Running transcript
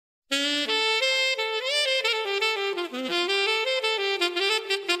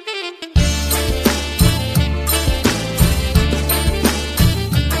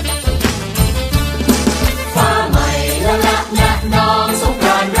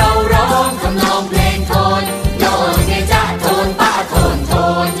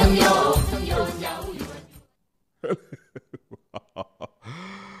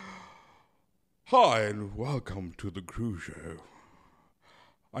Hi and welcome to the Krew show.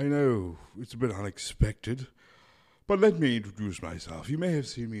 I know it's a bit unexpected, but let me introduce myself. You may have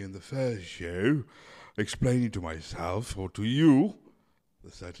seen me in the first show explaining to myself or to you,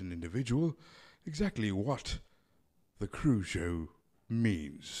 the certain individual, exactly what the Krew show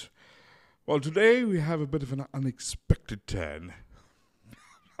means. Well, today we have a bit of an unexpected turn.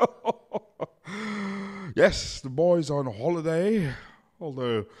 Yes, the boys are on holiday,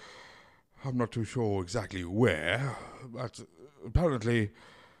 although I'm not too sure exactly where, but apparently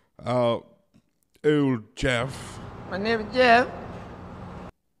old Geoff... My name is Geoff.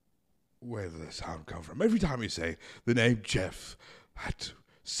 Where does the sound come from? Every time you say the name Geoff, that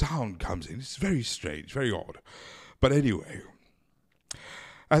sound comes in. It's very strange, very odd. But anyway,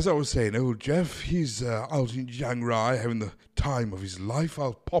 as I was saying, old Geoff, he's out in Chiang Rai having the time of his life.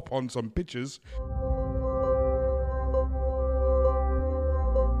 I'll pop on some pictures.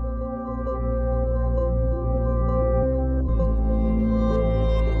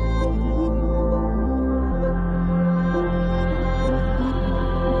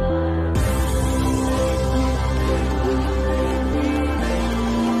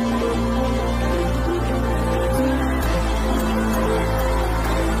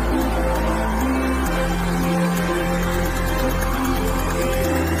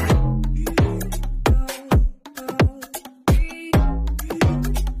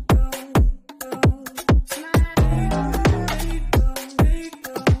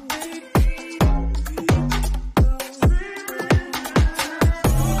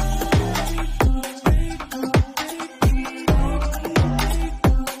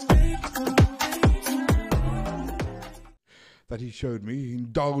 That he showed me,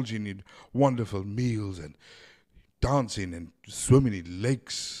 indulging in wonderful meals and dancing and swimming in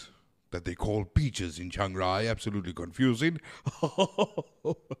lakes that they call beaches in Chiang Rai. Absolutely confusing.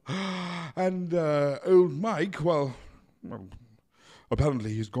 And old Mike, well,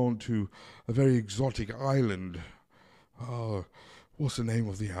 apparently he's gone to a very exotic island. What's the name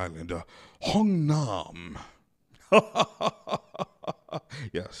of the island? Hong Nam.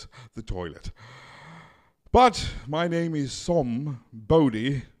 Yes, the toilet. But my name is Som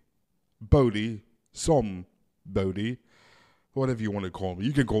Bodhi, Som Bodhi, whatever you want to call me.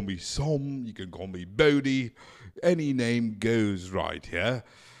 You can call me Som, you can call me Bodhi, any name goes right here.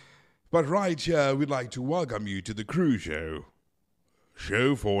 But right here, we'd like to welcome you to the Krew show.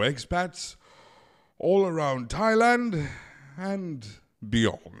 Show for expats all around Thailand and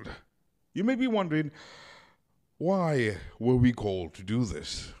beyond. You may be wondering, why were we called to do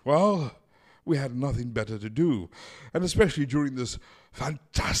this? Well, we had nothing better to do, and especially during this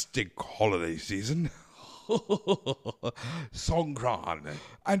fantastic holiday season, Songkran.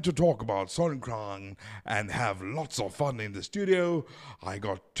 And to talk about Songkran and have lots of fun in the studio, I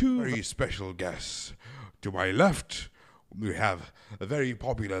got two very special guests. To my left, we have a very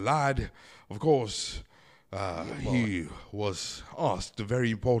popular lad. Of course, he was asked a very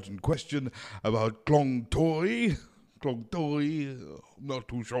important question about Klong Toi. I'm not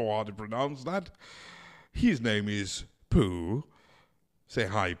too sure how to pronounce that. His name is Pooh. Say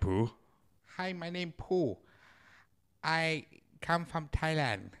hi, Pooh. Hi, my name is Pooh. I come from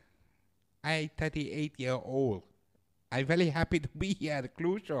Thailand. I'm 38 years old. I'm very happy to be here at the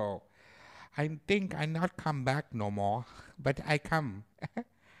Krew show. I think I not come back no more, but I come.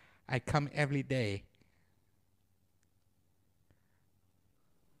 I come every day.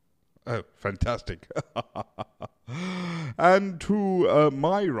 Oh, fantastic. And to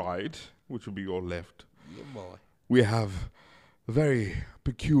my right, which will be your left, Yeah, boy. we have a very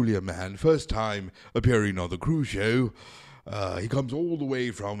peculiar man. First time appearing on the Krew show. He comes all the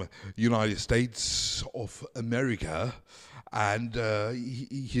way from United States of America, and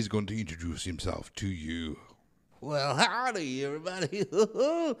he's going to introduce himself to you. Well, howdy, everybody.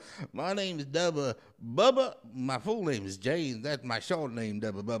 My name is Dubba Bubba. My full name is James. That's my short name,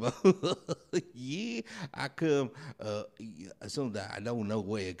 Dubba Bubba. Yeah, I come, sometimes I don't know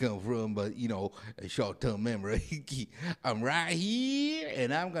where it come from, but, you know, a short-term memory. I'm right here,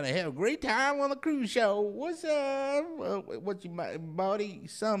 and I'm going to have a great time on the Krew show. What's up? What's your body?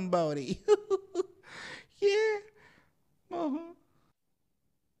 Somebody. Yeah. Uh-huh.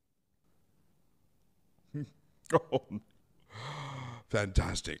 Oh,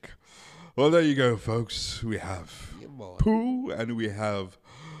 fantastic. Well, there you go, folks. We have Pooh and we have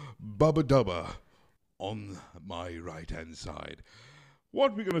Bubba Dubba on my right-hand side.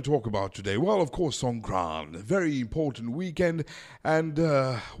 What we're going to talk about today? Well, of course, Songkran, a very important weekend. And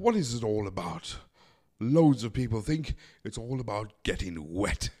what is it all about? Loads of people think it's all about getting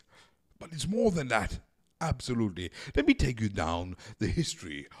wet. But it's more than that. Absolutely. Let me take you down the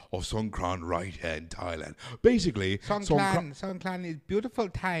history of Songkran right here in Thailand. Basically, Songkran is beautiful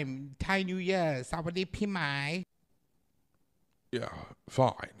time. Thai New Year. Sawadee Pi Mai. Yeah,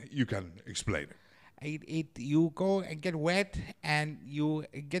 fine. You can explain it. You go and get wet and you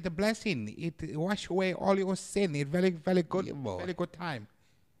get a blessing. It wash away all your sin. It's very, very good. Very good time.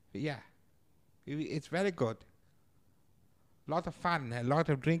 Yeah. It's very good. Lot of fun, a lot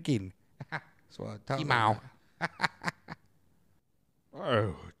of drinking. So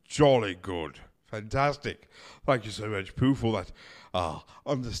Oh, jolly good. Fantastic. Thank you so much, Pooh, for that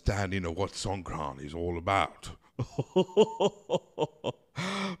understanding of what Songkran is all about.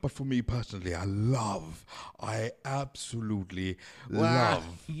 But for me personally, I absolutely love.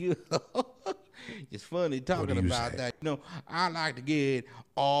 It's funny talking about that. You know, I like to get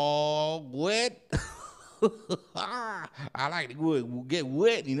all wet. I like to get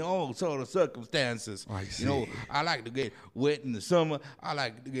wet in all sort of circumstances. I see. You know, I like to get wet in the summer. I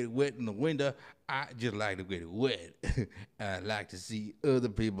like to get wet in the winter. I just like to get wet. I like to see other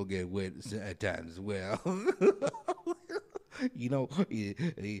people get wet at times as well. You know,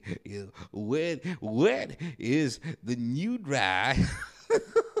 wet is the new dry.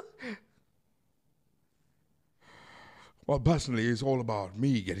 Well, personally, it's all about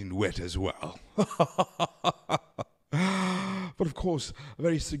me getting wet as well. But of course, a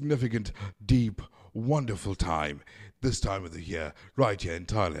very significant, deep, wonderful time this time of the year, right here in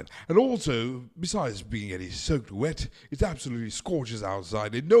Thailand. And also, besides being getting soaked wet, it's absolutely scorches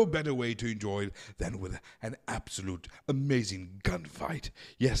outside, and no better way to enjoy it than with an absolute amazing gunfight.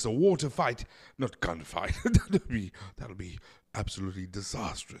 Yes, a water fight, not gunfight. that'll be absolutely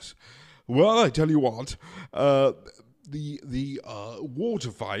disastrous. Well, I tell you what, the water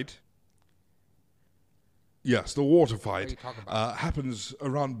fight. Yes, the water fight happens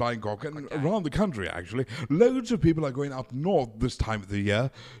around Bangkok and around the country, actually. Loads of people are going up north this time of the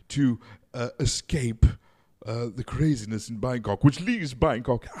year to escape the craziness in Bangkok, which leaves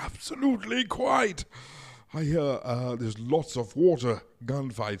Bangkok absolutely quiet. I hear there's lots of water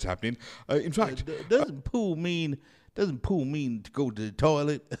gunfights happening. In fact... Doesn't pool mean to go to the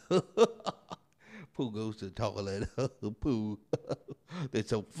toilet? Pooh goes to the toilet. Pooh. That's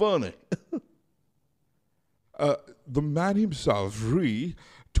so funny. The man himself, Ree,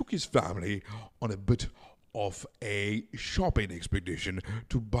 took his family on a bit of a shopping expedition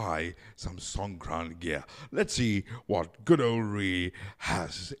to buy some Songkran gear. Let's see what good old Ree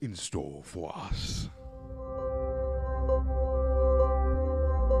has in store for us.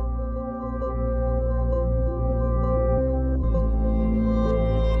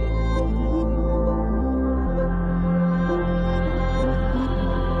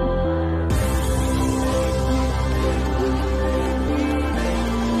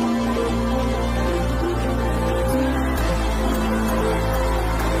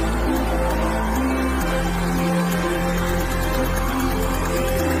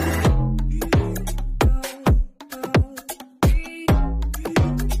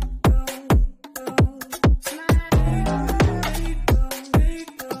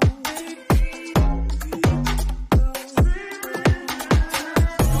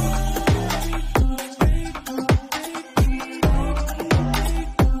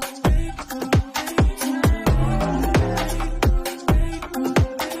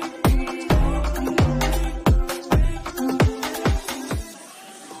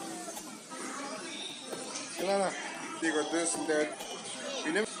 You got this and that.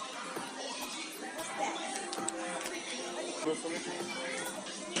 You never.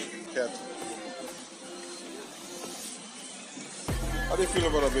 Cat. How do you feel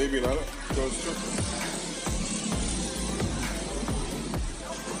about a baby, Lala? Goes through.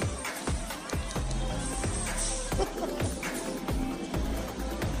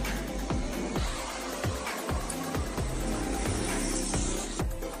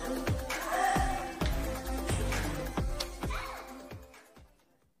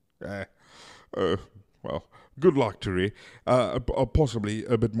 Well, good luck to Ray. Possibly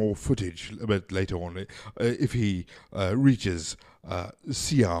a bit more footage a bit later on if he reaches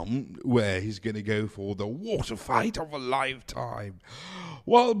Siam, where he's going to go for the water fight of a lifetime.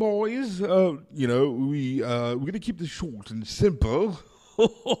 Well, boys, we're going to keep this short and simple.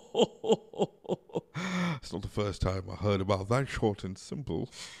 It's not the first time I heard about that, short and simple.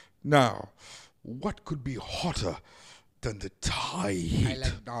 Now, what could be hotter than the Thai heat?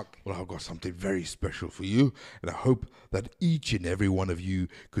 Thailand dog. Well, I've got something very special for you, and I hope that each and every one of you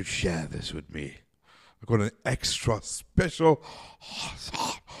could share this with me. I've got an extra special,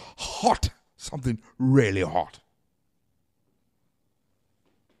 hot, something really hot.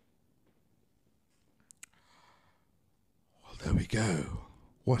 There we go.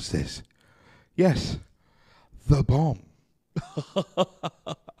 What's this? Yes, the bomb.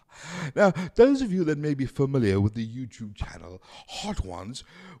 Now, those of you that may be familiar with the YouTube channel Hot Ones,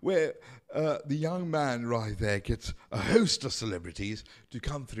 where the young man right there gets a host of celebrities to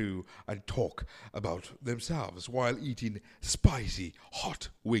come through and talk about themselves while eating spicy, hot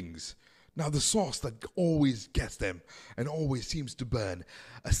wings. Now, the sauce that always gets them and always seems to burn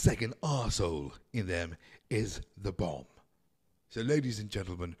a second arsehole in them is the bomb. So, ladies and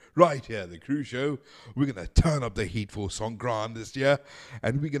gentlemen, right here at the Krew Show, we're going to turn up the heat for Songkran this year,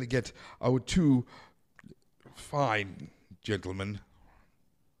 and we're going to get our two fine gentlemen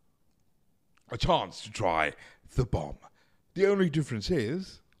a chance to try the bomb. The only difference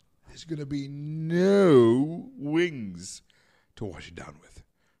is there's going to be no wings to wash it down with.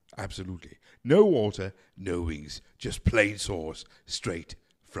 Absolutely. No water, no wings, just plain sauce straight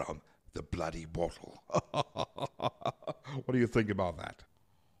from the bloody bottle. What do you think about that?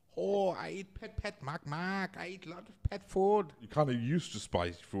 Oh, I eat pet, mark. I eat a lot of pet food. You're kind of used to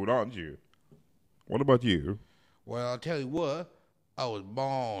spicy food, aren't you? What about you? Well, I'll tell you what. I was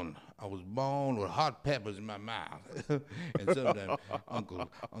born with hot peppers in my mouth, and sometimes Uncle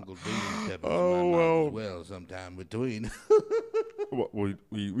Dean peppers in my mouth as well. Sometime between.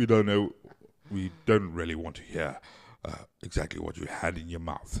 We don't know. We don't really want to hear exactly what you had in your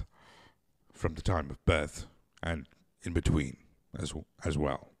mouth from the time of birth and in between as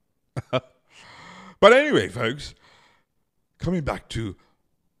well. But anyway, folks, coming back to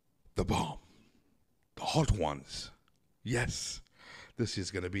the bomb, the hot ones. Yes, this is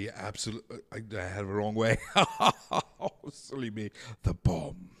going to be absolute. I had it the wrong way. Oh, silly me. The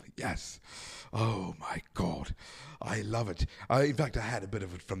bomb. Yes. Oh, my God. I love it. In fact, I had a bit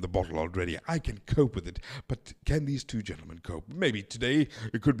of it from the bottle already. I can cope with it. But can these two gentlemen cope? Maybe today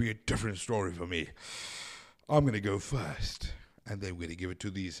it could be a different story for me. I'm going to go first, and then we're going to give it to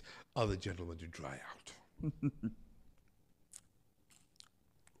these other gentlemen to try out.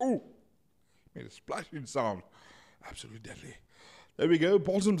 Oh, made a splashing sound. Absolutely deadly. There we go.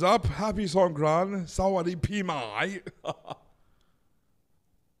 Bottoms up. Happy Songkran. Sawadee Pimai.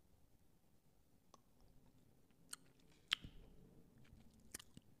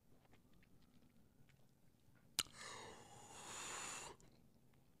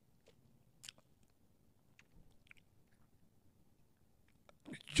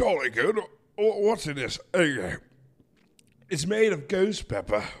 Jolly good. What's in this? Okay. It's made of ghost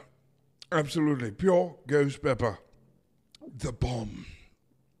pepper. Absolutely pure ghost pepper. The bomb.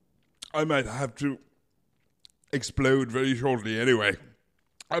 I might have to explode very shortly anyway.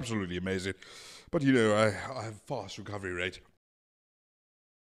 Absolutely amazing. But you know, I have fast recovery rate.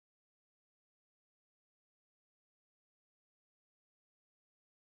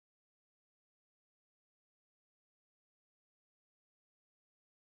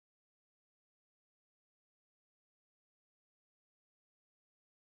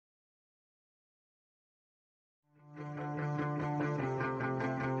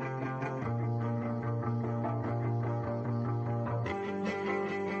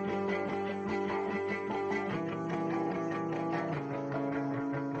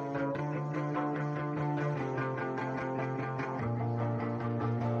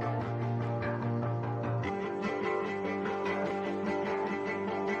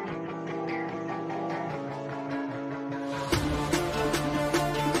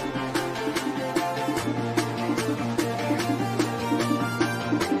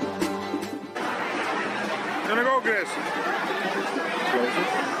 Gonna go, Chris. Closer.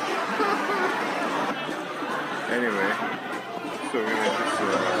 Anyway, so we're gonna just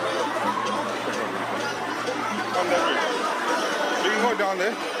come that way. You can go down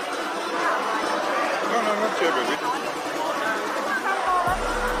there. No, not here, baby.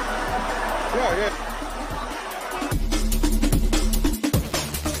 Yeah.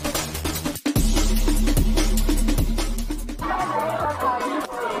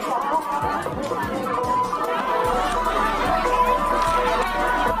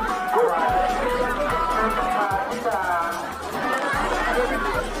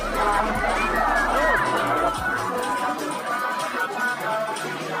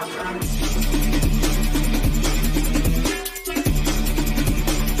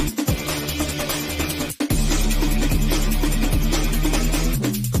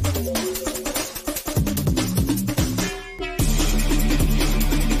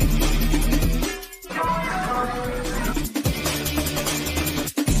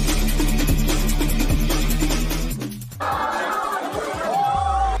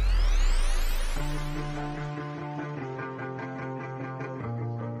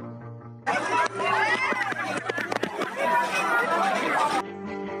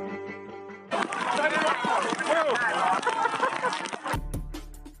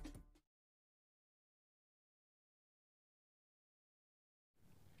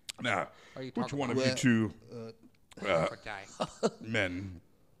 Now, What are you which talking one of about? you two Okay. men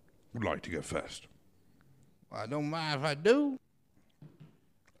would like to go first? Well, I don't mind if I do.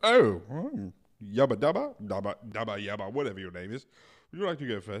 Oh, yabba dabba, dabba dabba yabba, whatever your name is. Would you like to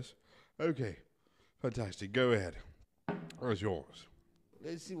go first? Okay, fantastic. Go ahead. Where's yours?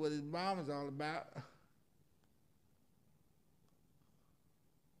 Let's see what this bomb is all about.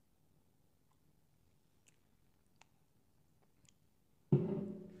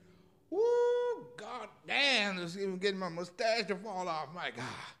 Woo! God damn! It's even getting my mustache to fall off. My God.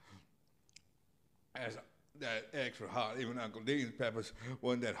 That's that extra hot. Even Uncle Dean's peppers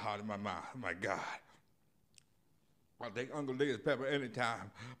wasn't that hot in my mouth. My God. I'll take Uncle Dean's pepper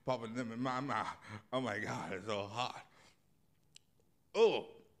anytime, popping them in my mouth. Oh my God, it's so hot. Oh,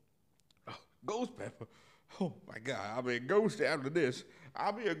 ghost pepper. Oh my God, I'll be a ghost after this.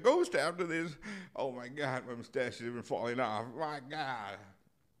 I'll be a ghost after this. Oh my God, my mustache is even falling off. My God.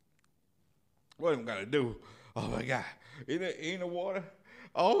 What am I gonna do? Oh my God. In the water?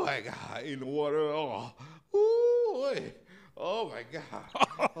 Oh my God, in the water. Oh, ooh, oh my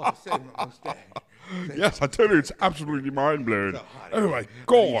God. Oh, save my mustache. Yes, I tell you, it's absolutely mind-blowing. So hot. Oh my I need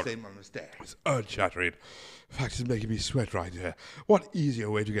God. to save my mustache. It's earth-shattering. In fact, it's making me sweat right here. What easier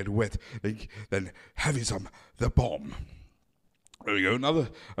way to get wet than having the bomb? There we go.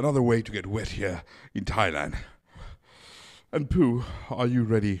 Another way to get wet here in Thailand. And Pooh, are you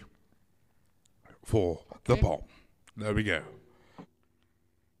ready for the bomb? There we go.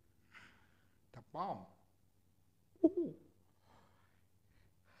 The bomb.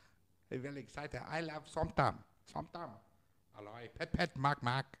 I'm very excited. I love somtam. Somtam. Alloy. Pet, pet, mark,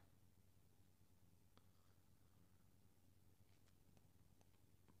 mark.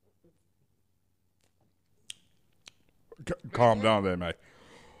 Calm down there, mate.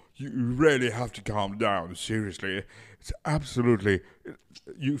 You really have to calm down. Seriously, it's absolutely.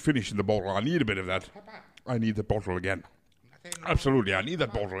 You finishing the bottle. I need a bit of that. I need the bottle again. Absolutely, I need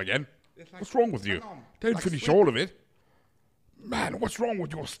that bottle again. What's wrong with you? Don't finish all of it. Man, what's wrong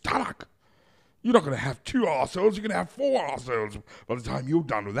with your stomach? You're not going to have 2 arseholes, you're going to have 4 arseholes by the time you're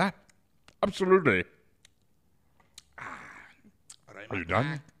done with that. Absolutely. Are you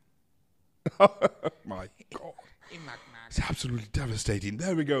done? My God. It's absolutely devastating.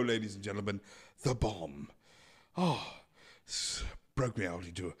 There we go, ladies and gentlemen. The bomb. Oh, broke me out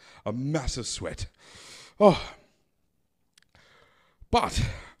into a massive sweat. Oh. But,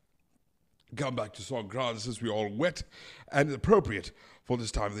 come back to Songkran, since we're all wet and appropriate for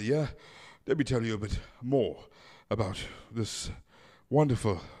this time of the year, let me tell you a bit more about this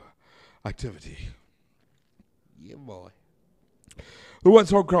wonderful activity. Yeah, boy. The word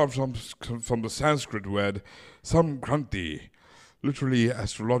Songkran comes from the Sanskrit word Samkranti, literally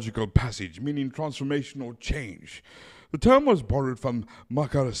astrological passage, meaning transformation or change. The term was borrowed from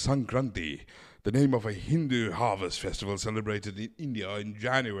Makar Sankranti, the name of a Hindu harvest festival celebrated in India in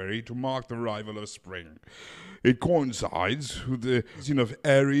January to mark the arrival of spring. It coincides with the season of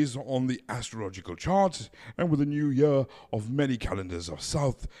Aries on the astrological charts and with the new year of many calendars of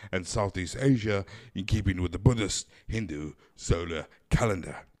South and Southeast Asia, in keeping with the Buddhist Hindu solar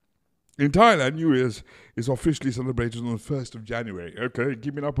calendar. In Thailand, New Year's is officially celebrated on the 1st of January. Okay,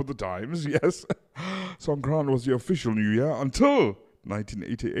 keeping up with the times, yes. Songkran was the official New Year until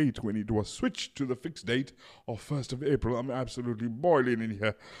 1988, when it was switched to the fixed date of 1st of April. I'm absolutely boiling in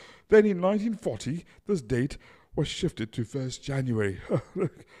here. Then in 1940, this date was shifted to 1st January. My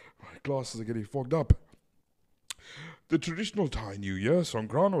glasses are getting fogged up. The traditional Thai New Year,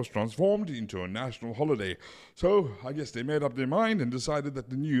 Songkran, was transformed into a national holiday. So I guess they made up their mind and decided that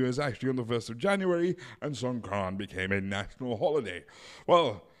the New Year is actually on the 1st of January, and Songkran became a national holiday.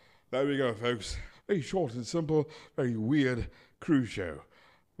 Well, there we go, folks. Very short and simple, very weird cruise show.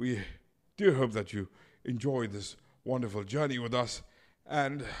 We do hope that you enjoyed this wonderful journey with us,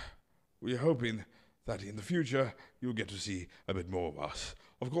 and we're hoping that in the future you'll get to see a bit more of us.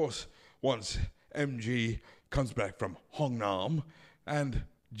 Of course, once MG comes back from Hong Nam and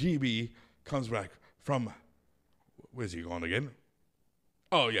GB comes back from, where's he gone again?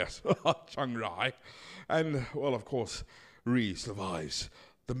 Oh yes, Chiang Rai. And, well, of course, Ree survives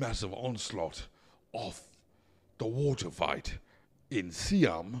the massive onslaught of the water fight in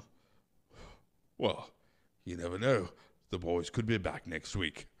Siam. Well, you never know. The boys could be back next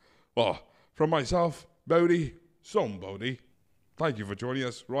week. Well, from myself, Bodie, Bodie, thank you for joining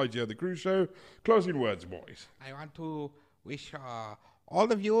us right here at the Krew Show. Closing words, boys. I want to wish all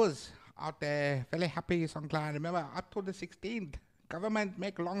the viewers out there very happy Songkran. Remember, up to the 16th, government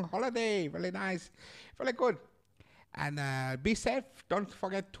make long holiday. Very nice, very good. And be safe. Don't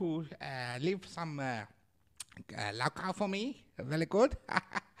forget to leave some lookout for me. Very good.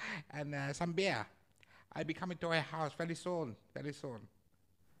 and some beer. I'll be coming to our house very soon, very soon.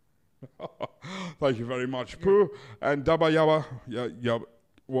 Thank you very much, Pooh. And Dabba Yabba,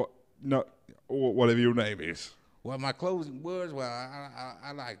 whatever your name is. Well, my closing words. Well,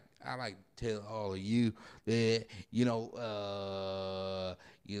 I like to tell all of you that you have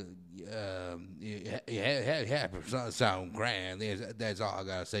Songkran. That's all I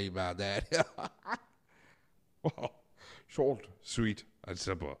gotta say about that. Well, short, sweet, and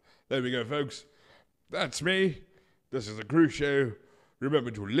simple. There we go, folks. That's me. This is the Krew Show. Remember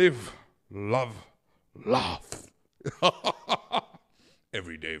to live, love, laugh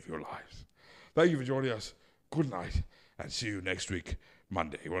every day of your lives. Thank you for joining us. Good night, and see you next week,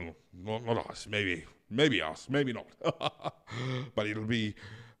 Monday. Well, not us. Maybe us. Maybe not. But it'll be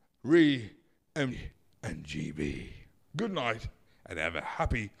and GB. Good night, and have a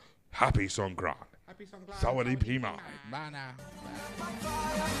happy Songkran. Happy Songkran. Sawadee Pima. Bye now.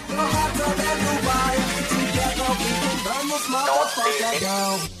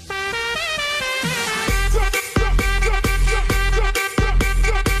 Don't